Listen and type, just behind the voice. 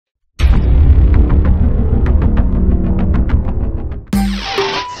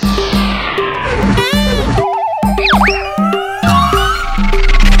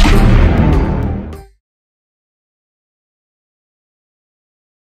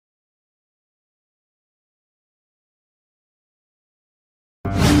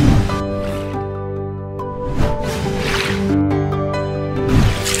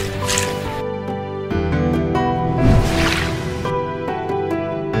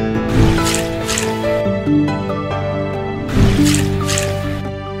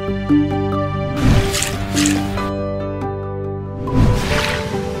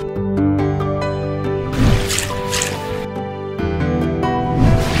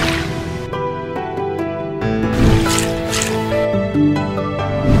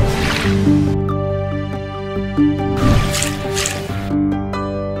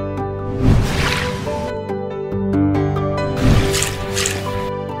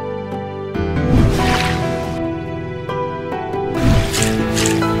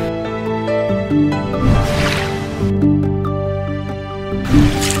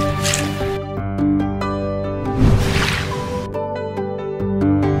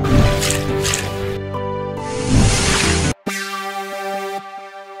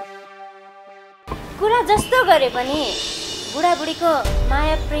कुरा जस्तो गरे पनि बुढाबुढीको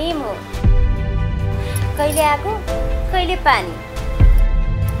माया प्रेम हो। कहिले आगो कहिले पानी।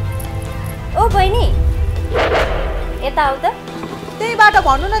 ओ बहिनी यता आऊ त। त्यहीबाट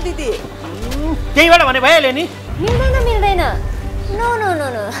भन्नु न दिदी। त्यहीबाट भने भइहाल्यो नि। मिल्दैन। नो नो नो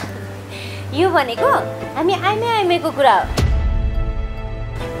नो, यो भनेको हामी आइमेको कुरा हो।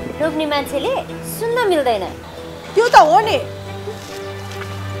 लोग्ने मान्छेले सुन्न मिल्दैन। त्यो त हो नि।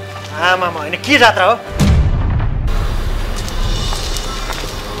 आमामा होइन के जात्रा हो?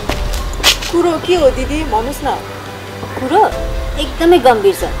 कुरो के हो दिदी भन्नुहोस् न। कुरो एकदमै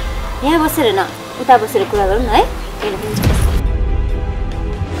गम्भीर छ। यहाँ बसेर न उता बसेर कुरा गरौँ न है।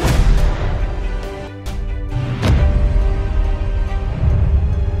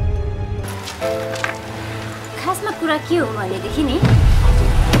 खासमा कुरा के हो भनेदेखि नि,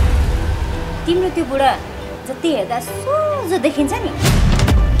 तिम्रो त्यो बुढा जति हेर्दा सोझो देखिन्छ नि,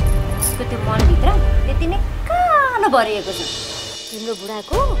 उसको त्यो मनभित्र त्यति नै कालो भरिएको छ। तिम्रो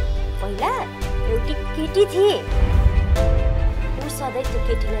बुढाको पहिला एउटी केटी थिए। ऊ सधैँ त्यो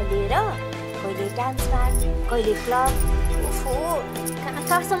केटीलाई लिएर कहिले डान्स पार्क कहिले क्लब, ओफो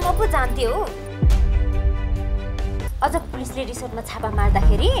कहाँसम्म पो जान्थ्यो हो। अझ पुलिसले रिसोर्टमा छापा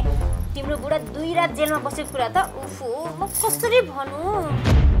मार्दाखेरि तिम्रो बुढा 2 रात जेलमा बसेको कुरा त ओफो म कसरी भनौँ।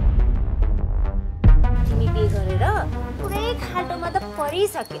 तिमी बिहे गरेर पुरै खाल्टोमा त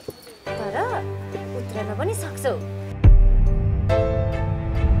परिसक्यो, तर उत्रन पनि सक्छौ।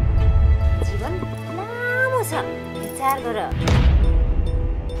 जीवन लामो छ, विचार गर।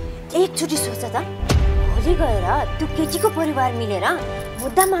 एकचोटि सोच त, भोलि गएर त्यो केटीको परिवार मिलेर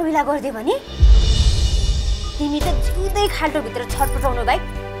मुद्दा मामिला गरिदियो भने तिमी त जिउँदै खाल्टोभित्र छटपटाउनु बाहेक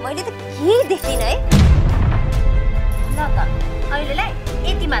मैले त केही देख्दिनँ है। ल त अहिलेलाई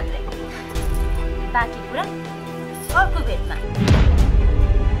यति मात्रै, बाँकी कुरा अर्को भेटमा।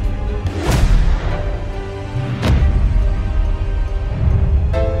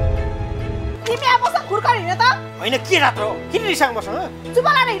 तिमी यहाँ मसँग खुर्काएर हिँड त। होइन के जात्रा हो? किन रिसाङ मसँग? चुप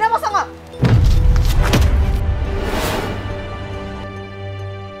लाएर हिँड मसँग।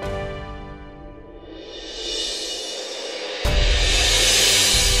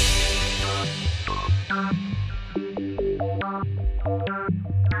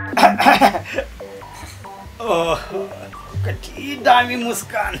 कति दामी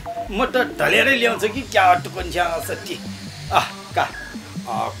मुस्कान। म त ढलेरै ल्याउँछु कि क्या अटुकन्छ सच्ची।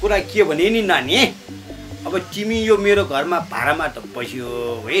 कुरा के भने नि नानी, अब तिमी यो मेरो घरमा भाडामा त बस्यो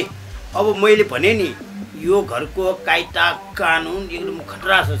है। अब मैले भने नि यो घरको कायदा कानुन एकदम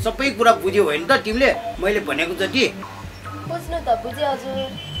खतरा छ। सबै कुरा बुझ्यौ होइन त तिमीले? मैले भनेको जति बुझ्नु त बुझेँ हजुर।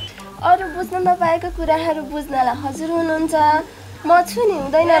 अरू बुझ्न नपाएको कुराहरू बुझ्नलाई हजुर हुनुहुन्छ। म छु नि,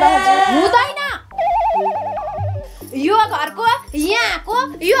 हुँदैन र हजुर? हुँदैन। यो घरको यहाँको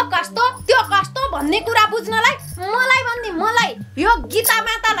यो कस्तो त्यो कस्तो भन्ने कुरा बुझ्नलाई मलाई भन्ने, मलाई यो गीता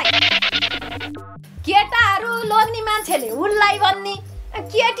मातालाई। केटाहरू लोग्ने मान्छेले उनलाई भन्ने,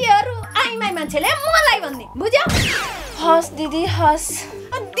 केटीहरू आइमाई मान्छेले मलाई भन्ने, बुझ्यौ? हस् दिदी हस्।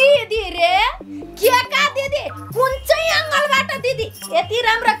 दिदी रे के का दिदी? कुन चाहिँ अङ्गलबाट दिदी? यति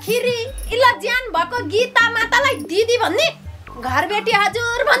राम्रो खिरी इलज्यान भएको गीता मातालाई दिदी भन्ने, घर बेटी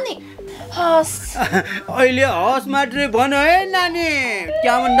हजुर भन्ने। हस् अहिले हस् मात्रै भन है नानी,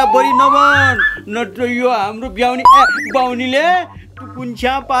 त्यहाँभन्दा बढी नभन, नत्र यो हाम्रो बाहुनीले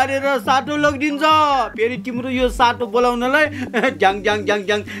कुन्छा पारेर साटो लगिदिन्छ। फेरि तिम्रो यो साटो बोलाउनलाई झ्याङ झ्याङ झ्याङ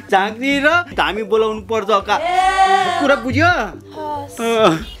झ्याङ झाँक्री र धामी बोलाउनु पर्छ। कुरा बुझ्यो?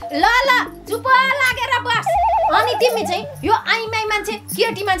 ल चुप लागेर बस। अनि तिमी चाहिँ यो आइमाई मान्छे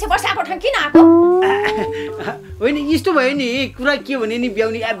केटी मान्छे बसाएको ठाउँ किन आएको? होइन यस्तो भयो नि। कुरा के भने नि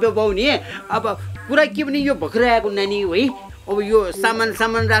ब्याउनी बाउनी, अब कुरा के भने यो भर्खर आएको नानी है। अब यो सामान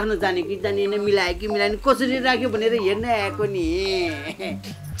राख्न जाने कि जाने मिलायो कि मिलाएन, कसरी राख्यो भनेर हेर्न आएको नि।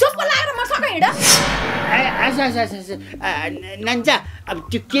 चुप लागेर मसँग हिँड। नान्चा अब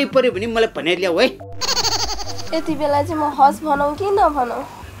त्यो केही पर्यो भने मलाई भनेर ल्याऊ है। यति बेला चाहिँ म हस् भनौँ कि नभनौँ?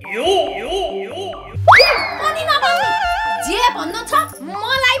 पनि नभन्ने, जे भन्नु छ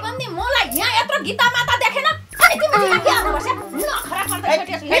मलाई भन्ने। मलाई यहाँ यत्रो गीता माता देखेन अनि तिमीले यहाँ के आउनुपर्छ? नखरा गर्दै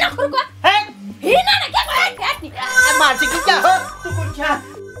केटी हिँड खुर्को। हिँड न के भयो? मार्छ कि क्या हो?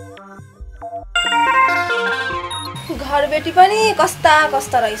 घर बेटी पनि कस्ता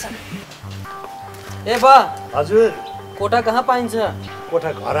कस्ता रहेछन्। ए बा हजुर। कोठा कहाँ पाइन्छ?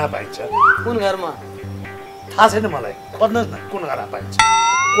 कोठा घरमा पाइन्छ। कुन घरमा? थाहा छैन मलाई, भन्नुहोस् न कुन घरमा पाइन्छ।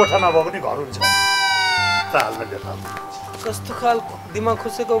 कोठा नभए पनि घर हुन्छ। कस्तो खाल दिमाग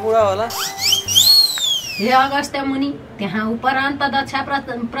खुसेको बुढा होला? हे अगस्त्य मुनि, त्यहाँ उपरान्त दक्ष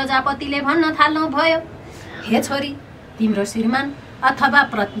प्रजापतिले भन्न थाल्नु भयो, हे छोरी, तिम्रो श्रीमान अथवा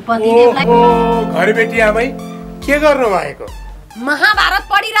पतिदेवलाई घरबेटी आमै के गर्नु भएको? महाभारत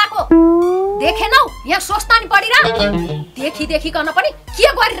पढिरहेको देखेनौ? यहाँ स्वस्थानी पढिरहेको देखिकन पनि के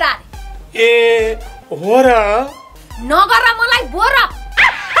गरिरहे? ए हो र, नगर मलाई बोर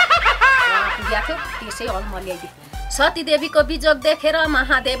त्यसै अलमल्याइदिए। सती देवीको बिजोग देखेर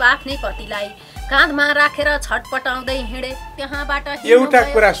महादेव आफ्नै पतिलाई काँधमा राखेर छटपटाउँदै हिँडे। त्यहाँबाट एउटा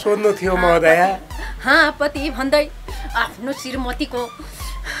कुरा सोध्नु थियो महोदया। हाँ पति भन्दै आफ्नो श्रीमतीको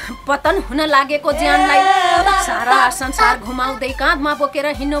पतन हुन लागेको ज्यानलाई सारा संसार घुमाउँदै काँधमा बोकेर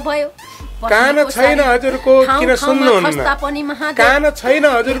हिँड्नु भयो। कान छैन हजुरको, किन सुन्नुहुन्न? कान छैन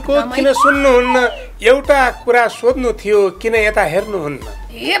हजुरको, किन सुन्नुहुन्न? एउटा कुरा सोध्नु थियो, किन यता हेर्नुहुन्न?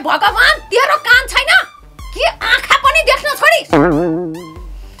 ए भगवान, तेरो कान छैन कि आँखा पनि देख्न छोडिस्?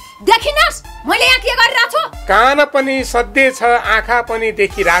 देखिनस् मैले यहाँ के गरिरहेको छु? कान पनि सधैँ छ, आँखा पनि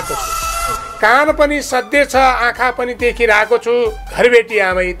देखिरहेको छु। कान पनि सधैँ छ, आँखा पनि देखिरहेको छु। घरबेटी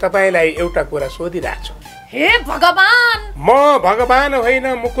आमै तपाईलाई एउटा कुरा सोधिरहेको छु। हे भगवान, म भगवान होइन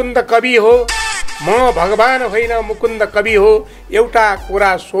मुकुन्द कवि हो। म भगवान होइन मुकुन्द कवि हो। एउटा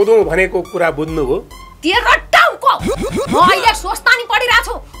कुरा सोधौँ भनेको कुरा बुझ्नु हो? तेरो टाउको म अहिले स्वस्थानी पढिरहेको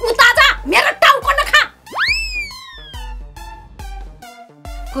छु। उता जा, मेरो टाउको नखा।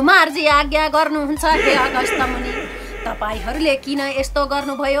 कुमारजी आज्ञा गर्नुहुन्छ हे अगस्त्य मुनि, तपाईहरुले किन यस्तो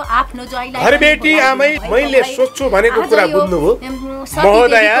गर्नुभयो? आफ्नो ज्वाइँलाई घरबेटी आमै मैले सोच्छु भनेको कुरा बुझ्नु हो?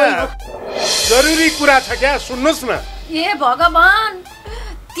 महोदया जरुरी कुरा छ क्या, सुन्नुस् न। ए भगवान,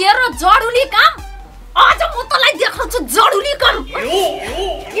 तेरो जडुली काम आज म तलाई देखाउँछु। जडुली काम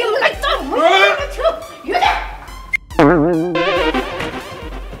तिमीलाई त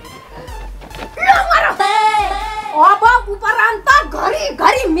अब उपरान्त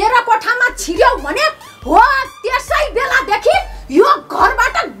घरी मेरो कोठामा छिर्यौ भने हो त्यसै बेलादेखि यो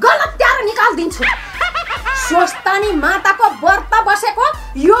घरबाट गलत त्यार निकाल्दिन्छु। स्वस्थानी माताको व्रत बसेको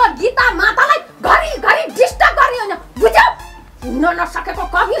यो गीता मातालाई घरी डिस्टर्ब गरियो, बुझ्यौ? हुन नसकेको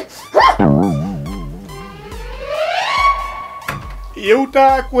कवि। एउटा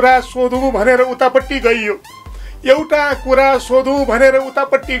कुरा सोधौँ भनेर उतापट्टि गइयो, एउटा कुरा सोधौँ भनेर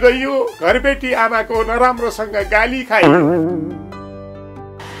उतापट्टि गइयो। घरबेटी आमाको नराम्रोसँग गाली खाइयो।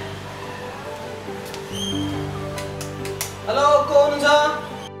 हेलो, को हुनुहुन्छ?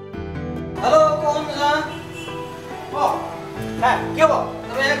 हेलो, को हुनुहुन्छ? के हो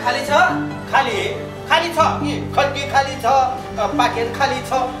तपाईँ यहाँ खाली छ? खाली छ, खल्ती खाली छ, पाकेट खाली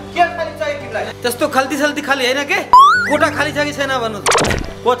छ। के खाली छ तिमीलाई? त्यस्तो खल्ती सल्ती खाली होइन के? कोठा खाली छ कि छैन भन्नु?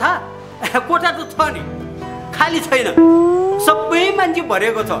 कोठा त छ नि, खाली छैन। सबै मान्छे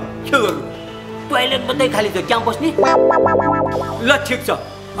भरेको छ। के गर्नु? टोयलेट मात्रै खाली छ, त्यहाँ बस्ने? ल ठिक छ,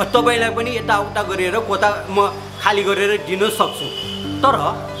 तपाईँलाई पनि यताउता गरेर कोठा म खाली गरेर दिन सक्छु। तर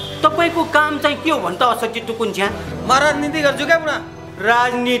तपाईँको काम चाहिँ के हो भन् त असत्य टुकुन्छ्या? म राजनीति गर्छु क्या बुढा।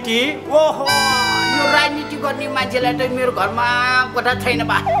 राजनीति? ओहो, यो राजनीति गर्ने मान्छेलाई त मेरो घरमा कोठा छैन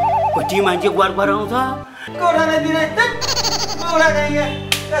बा। कति मान्छे गुहार आउँछ? कोठा नै दिन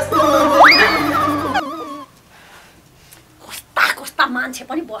कस्ता मान्छे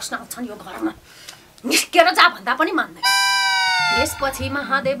पनि बस्न आउँछन् यो घरमा। निस्केर जा भन्दा पनि मान्दैन। त्यसपछि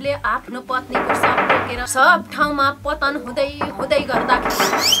महादेवले आफ्नो पत्नीको शव बोकेर सब ठाउँमा पतन हुँदै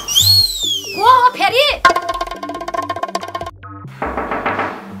गर्दाखेरि को हो फेरि?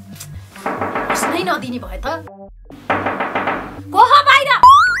 बस्नै नदिने भयो त। को हो बाहिर?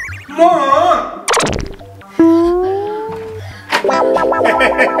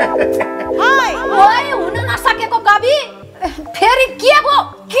 ओइ हुन नसकेको कवि, फेरि के भयो?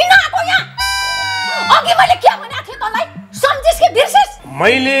 किन आएको यहाँ? अघि मैले के भनेको थिएँ तँलाई? सम्झिस् कि बिर्सिस्?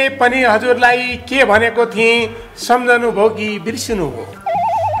 मैले पनि हजुरलाई के भनेको थिएँ, सम्झनु भयो कि बिर्सिनु भयो?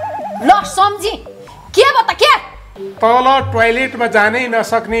 ल सम्झी, के भयो त? के तल टोयलेटमा जानै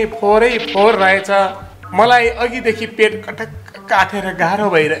नसक्ने फोहोरै फोहोर रहेछ। मलाई अघिदेखि पेट कटक काटेर गाह्रो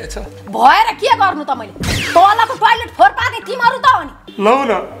भइरहेछ। भएर के गर्नु त? मैले तलको टोयलेट फोहोर पार्ने तिमीहरू त हो नि। लौ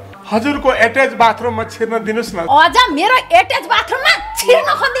न, हजुरको एट्याच बाथरुममा छिर्न दिनुस् न। अझ मेरो एट्याच बाथरुममा छिर्न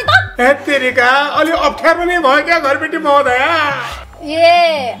खोज्दै त? तेरिका अलि अप्ठ्यारो नै भयो क्या घरबेटी महोदया।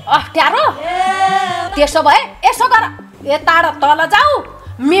 ए अप्ठ्यारो? त्यसो भए यसो गर, यता तल जाऊ,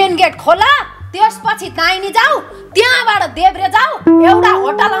 मेन गेट खोला, त्यसपछि दाहिने जाऊ, त्यहाँबाट देब्रे जाऊ, एउटा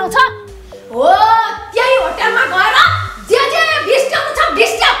होटल आउँछ हो, त्यही होटलमा गएर जे भिस्ट्याउनु छ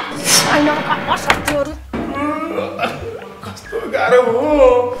भिस्ट्याउ। छैन कसोहरू कस्तो गाह्रो हो,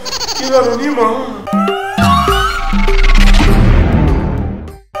 के गर्नु नि म?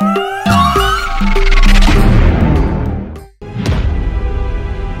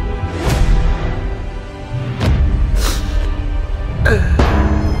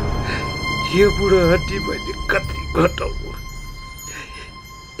 यो बुढो हड्डी मैले कति घटाउनु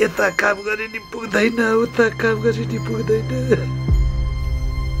यता काम गरे नि पुग्दैन उता काम गरे नि पुग्दैन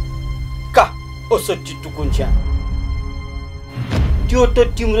का ओसो चिट्टु कुन्छा त्यो त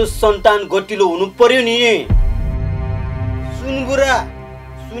तिम्रो सन्तान गतिलो हुनु पर्यो नि सुन बुरा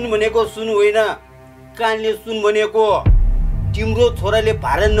सुन भनेको सुन होइन कानले सुन भनेको तिम्रो छोराले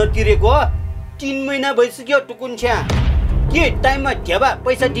भाडा नतिरेको 3 महिना भइसक्यो टुकुन्छा के टाइममा झ्याबा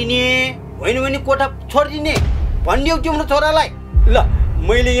पैसा दिने होइन भने कोठा छोडिदिने भनिदेऊ तिम्रो छोरालाई ल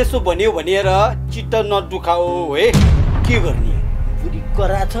मैले यसो भन्यो भनेर चित्त नदुखाओ है के गर्ने बुढी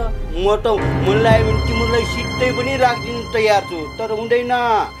करा छ म त मन लाग्यो भने तिमीलाई सिधै पनि राखिदिनु तयार छु तर हुँदैन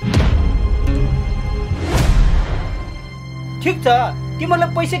ठिक छ तिमीलाई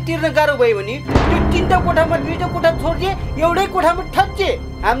पैसा तिर्न गाह्रो भयो भने त्यो 3टा कोठामा 2टा कोठा छोडिदिए एउटै कोठामा ठच्चे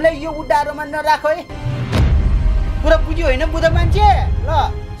हामीलाई यो उडारोमा नराख है कुरा बुझ्यो होइन बुझ मान्छे ल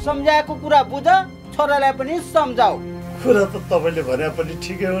सम्झाएको कुरा बुझ छोरालाई पनि सम्झाऊ कुरा त तपाईँले भने पनि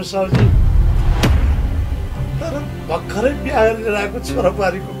ठिकै हो साउजी तर भर्खरै बिहा गरेर आएको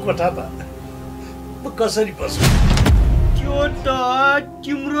छोराबारीको कोठामा म कसरी बस्छु त्यो त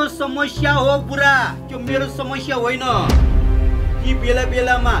तिम्रो समस्या हो बुढा त्यो मेरो समस्या होइन कि बेला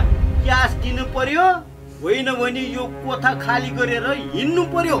बेलामा क्यास दिनु पर्यो होइन भने यो कोठा खाली गरेर हिँड्नु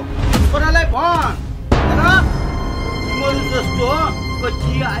पर्यो छोरालाई भन तिम्रो जस्तो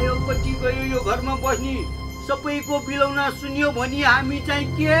कति आयो कति गयो यो घरमा बस्ने सबैको बिलौना सुन्यो भने हामी चाहिँ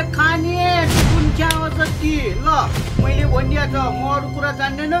के खाने कुन्छा जति ल मैले भनिदिया छ म अरू कुरा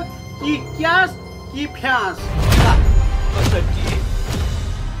जान्दैन कि क्यास कि फ्यास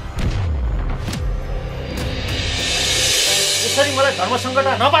यसरी मलाई धर्म सङ्कट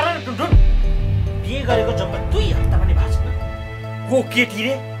नपार न टुनटुन बिहे गरेको जम्मा 2 हप्ता पनि भएको छैन को केटी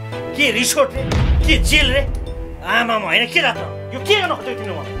रे के रिसोर्ट रे के जेल रे आमामा होइन के रात यो के गर्न खोज्यो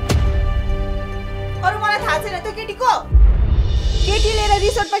तिमीले मलाई अरू मलाई थाहा छैन त्यो केटीको केटी लिएर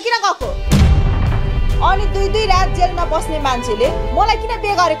रिसोर्टमा किन गएको अनि 2 रात जेलमा बस्ने मान्छेले मलाई किन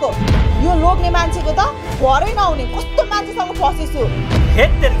बिहे गरेको यो लोग्ने मान्छेको त घरै नआउने कस्तो मान्छेसँग फसेछु हे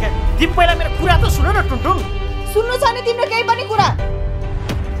तेरिका तिमी पहिला मेरो कुरा त सुन न टुनटुन सुन्नु छ नि तिम्रो केही पनि कुरा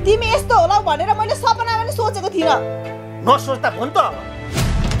तिमी यस्तो होला भनेर मैले सपना पनि सोचेको थिइनँ नसोच्दा भन त अब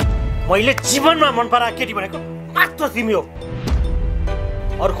मैले जीवनमा मन पराएको केटी भनेको मात्र तिमी हो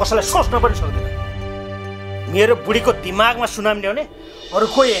अरू कसैलाई सोच्न पनि सक्दैन मेरो बुढीको दिमागमा सुनाम ल्याउने अरू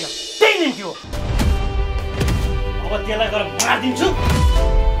कोही होइन त्यही निम्ति हो अब त्यसलाई गएर मारिदिन्छु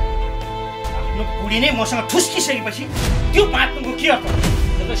आफ्नो बुढी नै मसँग ठुस्किसकेपछि त्यो बाँच्नुको के अर्थ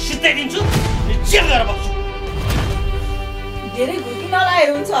त्यसलाई सिधाइदिन्छु अनि जेल गएर बस्छु धेरै घुकी नलाएर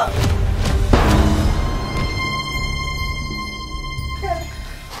हुन्छ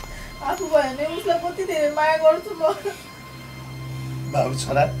आफू भयो भने उसलाई कति धेरै माया गर्छु म बाबु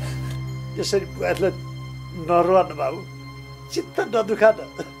छोरा यसरी बुहारीलाई नरुवा न बाबु चित्त नदुखा न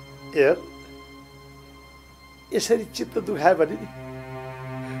हेर यसरी चित्त दुखायो भने नि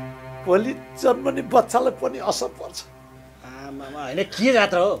भोलि जन्मने बच्चालाई पनि असर पर्छ आमामा होइन के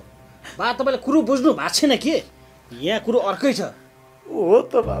जात्रा हो बा तपाईँले कुरो बुझ्नु भएको छैन के यहाँ कुरो अर्कै छ हो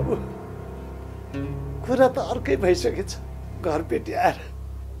त बाबु कुरा त अर्कै भइसकेछ घरपेटी आएर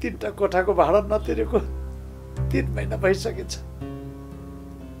 3टा कोठाको भाडा नतिरेको 3 महिना भइसकेछ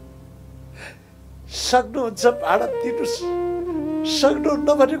सक्नुहुन्छ भाडा दिनुहोस् सक्नुहुन्न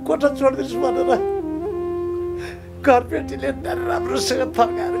भने कोठा छोडिदिनुहोस् भनेर घरपेटीले राम्रोसँग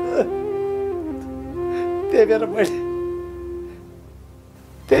फर्काएर त्यही भएर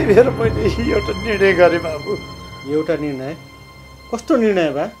मैले एउटा निर्णय गरेँ बाबु एउटा निर्णय कस्तो निर्णय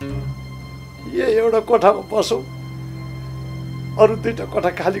बा यो एउटा कोठामा बसौँ अरू 2टा कोठा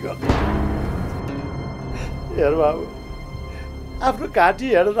खाली गर्नु हेर बाबु आफ्नो घाँटी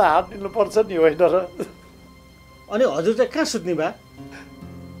हेरेर हात निल्नुपर्छ नि होइन र अनि हजुर चाहिँ कहाँ सुत्ने बा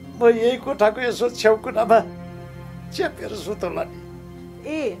म यही कोठाको यसो छेउकुनामा चेपेर सुतौँला नि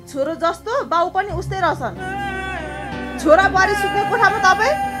ए छोरो जस्तो बाउ पनि उस्तै रहेछन् छोरा बारी सुत्ने कोठामा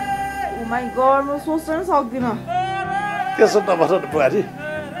तपाईँ ओ माइ गड म सोच्न सक्दिनँ त्यसो नभन न बुहारी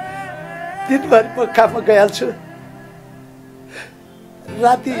दिनभरि म काममा गइहाल्छु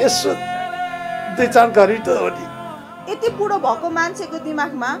राति यसो 2-4 घडी त हो नि यति बुढो भएको मान्छेको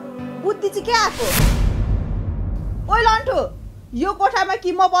दिमागमा बुद्धि चाहिँ के आएको ओइ लन्ठु यो कोठामा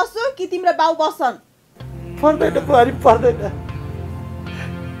कि म बस्छु कि तिम्रो बाउ बस्छन् पर्दैन बुहारी पर्दैन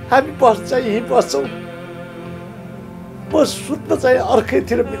हामी बस्छ यहीँ बस्छौँ म सुत्न चाहिँ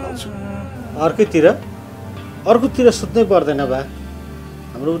अर्कैतिर मिलाउँछु अर्कोतिर सुत्नै पर्दैन बा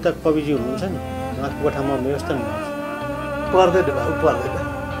हाम्रो उता कविजी हुनुहुन्छ नि उहाँको कोठामा व्यवस्था मिलाउँछु पर्दैन बाबु पर्दैन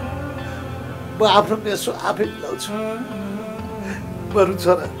म आफ्नो मेसो आफै मिलाउँछु बरु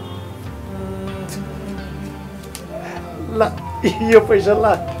छोरा ल यो पैसा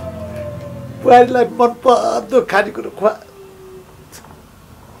ला बुहारीलाई मनपर्दो खानेकुरो खुवा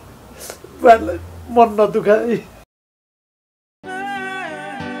बुहारीलाई मन नदुखाइ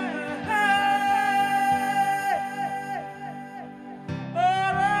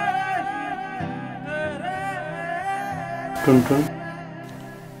टुनटुन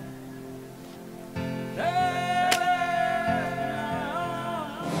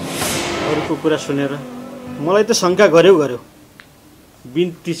अरूको कुरा सुनेर मलाई त शङ्का गर्यो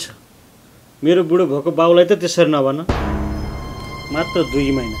बिन्ती छ मेरो बुढो भएको बाउलाई त त्यसरी नभन मात्र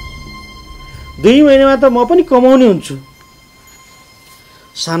 2 महिनामा त म पनि कमाउने हुन्छु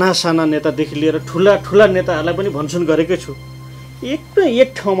साना साना नेतादेखि लिएर ठुला ठुला नेताहरूलाई पनि भन्छन् गरेकै छु एक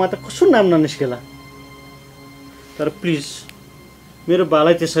ठाउँमा त कसो नाम ननिस्केला तर प्लिज मेरो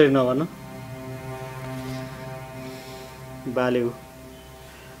बालाई त्यसरी नभन बाले हो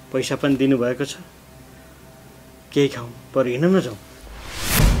पैसा पनि दिनुभएको छ केही खाउँ पर हिँड्न नजाउँ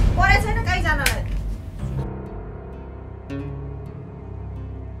परे छैन कहीँ जानलाई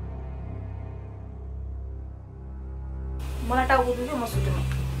मलाई टाउको दुख्यो म सुतेँ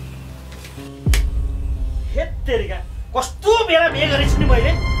हेत तेरिका कस्तो बेला बिहे गरेछु नि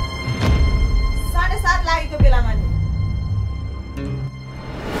मैले 7:30 लागेको बेलामा नि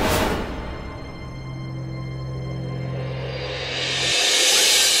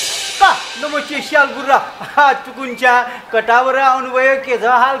नमस्ते स्याल गुर्रा चुकुन्चा कटाबाट आउनुभयो के छ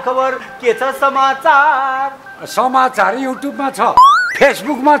हाल खबर के छ समाचार युट्युबमा छ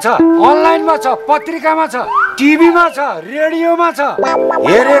फेसबुकमा छ अनलाइनमा छ पत्रिकामा छ टिभीमा छ रेडियोमा छ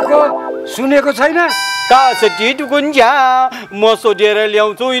हेरेको सुनेको छैन कासटी टुकुन्चा म सोधेर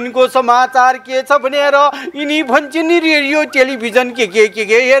ल्याउँछु यिनको समाचार के छ भनेर यिनी भन्छन् नि रेडियो टेलिभिजन के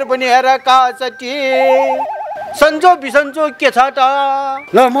हेर भनेर कासटी सन्चो बिसन्चो के छ त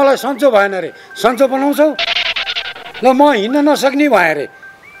ल मलाई सन्चो भएन रे सन्चो बनाउँछौ ल म हिँड्न नसक्ने भएँ रे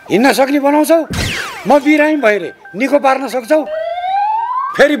हिँड्न सक्ने बनाउँछौ म बिरामी भएँ रे निको पार्न सक्छौ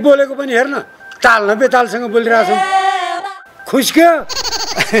फेरि बोलेको पनि हेर्न ताल न बेतालसँग बोलिरहेछौ खुस्क्यो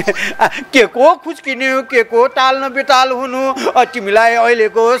के को खुस्किने हो के को ताल न बेताल हुनु तिमीलाई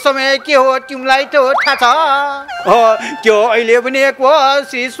अहिलेको समय के हो तिमीलाई त थाहा छ त्यो अहिले भनेको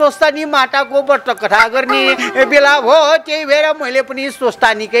श्री स्वस्थानी माताको व्रत कथा गर्ने बेला हो त्यही भएर मैले पनि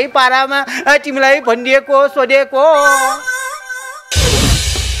स्वस्थानीकै पारामा तिमीलाई भनिदिएको सोधेको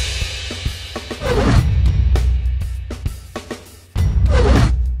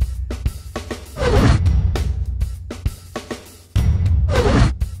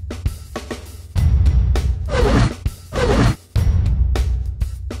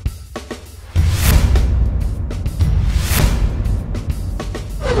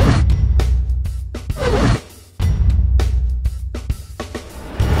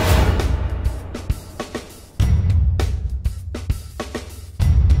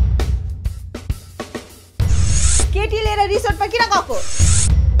रिसोर्टमा किन गएको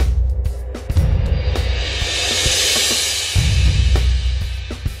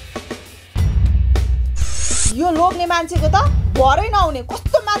यो लोग्ने मान्छेको त भरै नहुने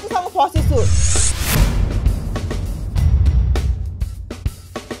कस्तो मान्छेसँग फसेछु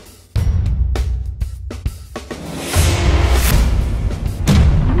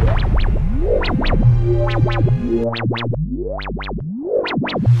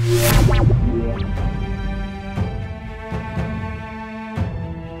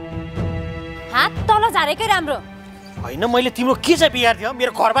हात तल झारेकै राम्रो होइन मैले तिम्रो के चाहिँ बिहार थियो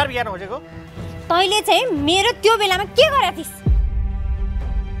मेरो घरबार बिहार खोजेको तैँले चाहिँ मेरो त्यो बेलामा के गरेका थिइस्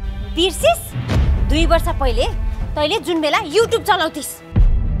बिर्सिस् 2 वर्ष पहिले तैँले जुन बेला युट्युब चलाउँथिस्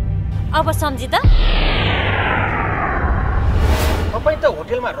अब सम्झि त तपाईँ त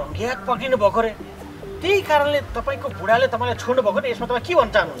होटेलमा रङ्गियाक पक्रिनु भएको रे त्यही कारणले तपाईँको बुढाले तपाईँलाई छोड्नु भएको नि यसमा तपाईँ के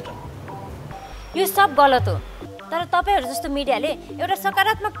भन्न चाहनुहुन्छ यो सब गलत हो तर तपाईँहरू जस्तो मिडियाले एउटा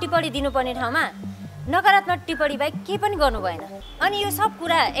सकारात्मक टिप्पणी दिनुपर्ने ठाउँमा नकारात्मक टिप्पणी बाहेक केही पनि गर्नु भएन अनि यो सब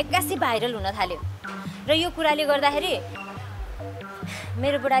कुरा एक्कासी भाइरल हुन थाल्यो र यो कुराले गर्दाखेरि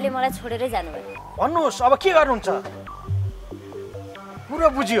मेरो बुढाले मलाई छोडेरै जानुभयो भन्नुहोस् अब के गर्नुहुन्छ पुरो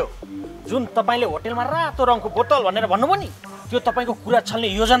बुझियो जुन तपाईँले होटेलमा रातो रङको बोतल भनेर भन्नुभयो नि त्यो तपाईँको कुरा छल्ने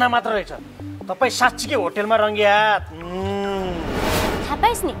योजना मात्र रहेछ तपाईँ साँच्चीकै होटेलमा रङ्गिया थाहा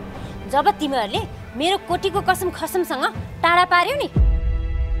पाइस् नि जब तिमीहरूले मेरो कोटीको कसम खसमसँग टाढा पार्यो नि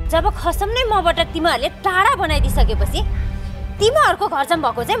जब खसम नै मबाट तिमीहरूले टाढा बनाइदिसकेपछि तिमीहरूको घरजम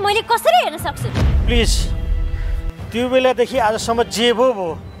भएको चाहिँ मैले कसरी हेर्न सक्छु प्लिज त्यो बेलादेखि आजसम्म जे भयो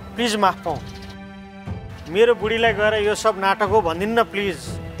प्लिज माफ पाऊ मेरो बुढीलाई गएर यो सब नाटक हो भनिदिनु न प्लिज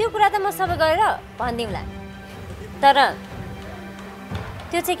त्यो कुरा त म सबै गएर भनिदिउँला तर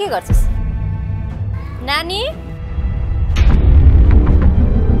त्यो चाहिँ के गर्छस् नानी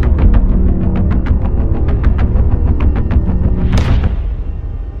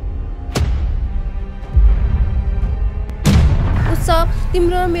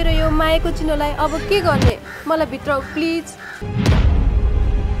तिम्रो मेरो यो मायाको चिनोलाई अब के गर्ने मलाई भित्र प्लिज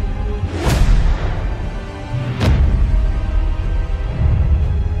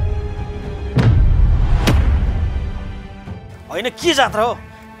होइन के जात्रा हो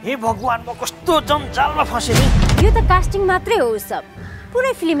हे भगवान् म कस्तो जन्जालमा फसेँ नि यो त कास्टिङ मात्रै हो सब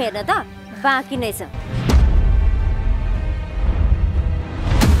पुरै फिल्म हेर्न त बाँकी नै छ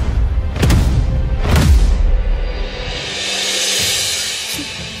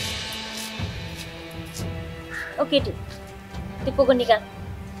ओके त्यो पोको निकाल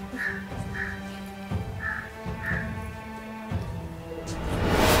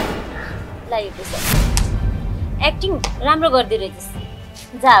लागेको छ एक्टिङ राम्रो गर्दै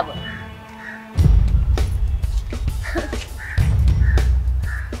रहेछस् जा अब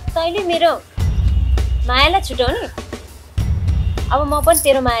तैँले मेरो मायालाई छुटाउने अब म पनि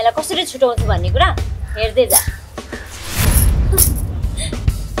तेरो मायालाई कसरी छुटाउँछु भन्ने कुरा हेर्दै जा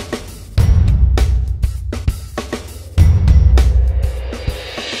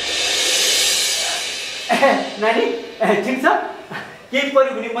नानी ठिक छ केही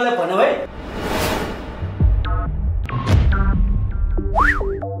पर्यो भने मलाई भन है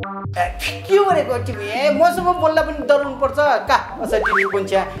के गरेको तिमी मसँग बोल्दा पनि डराउनु पर्छ का असली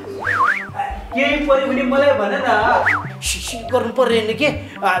बन्छ्या केही पर्यो भने मलाई भन न गर्नु पर्दैन के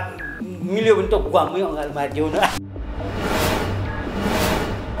मिल्यो भने त गुवामै अँगाल मारिदेऊ न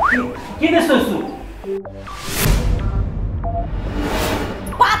किन सोच्नु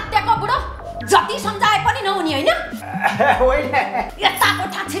पातेको बुढो जति सम्झाए पनि नहुने होइन होइन यता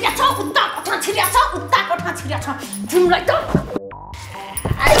कोठा छिर्या छ उता कोठा छिर्या छ उता कोठा छिर्या छ तिमीलाई त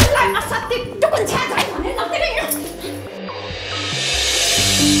आइलाई असत्य टुकुन छ्या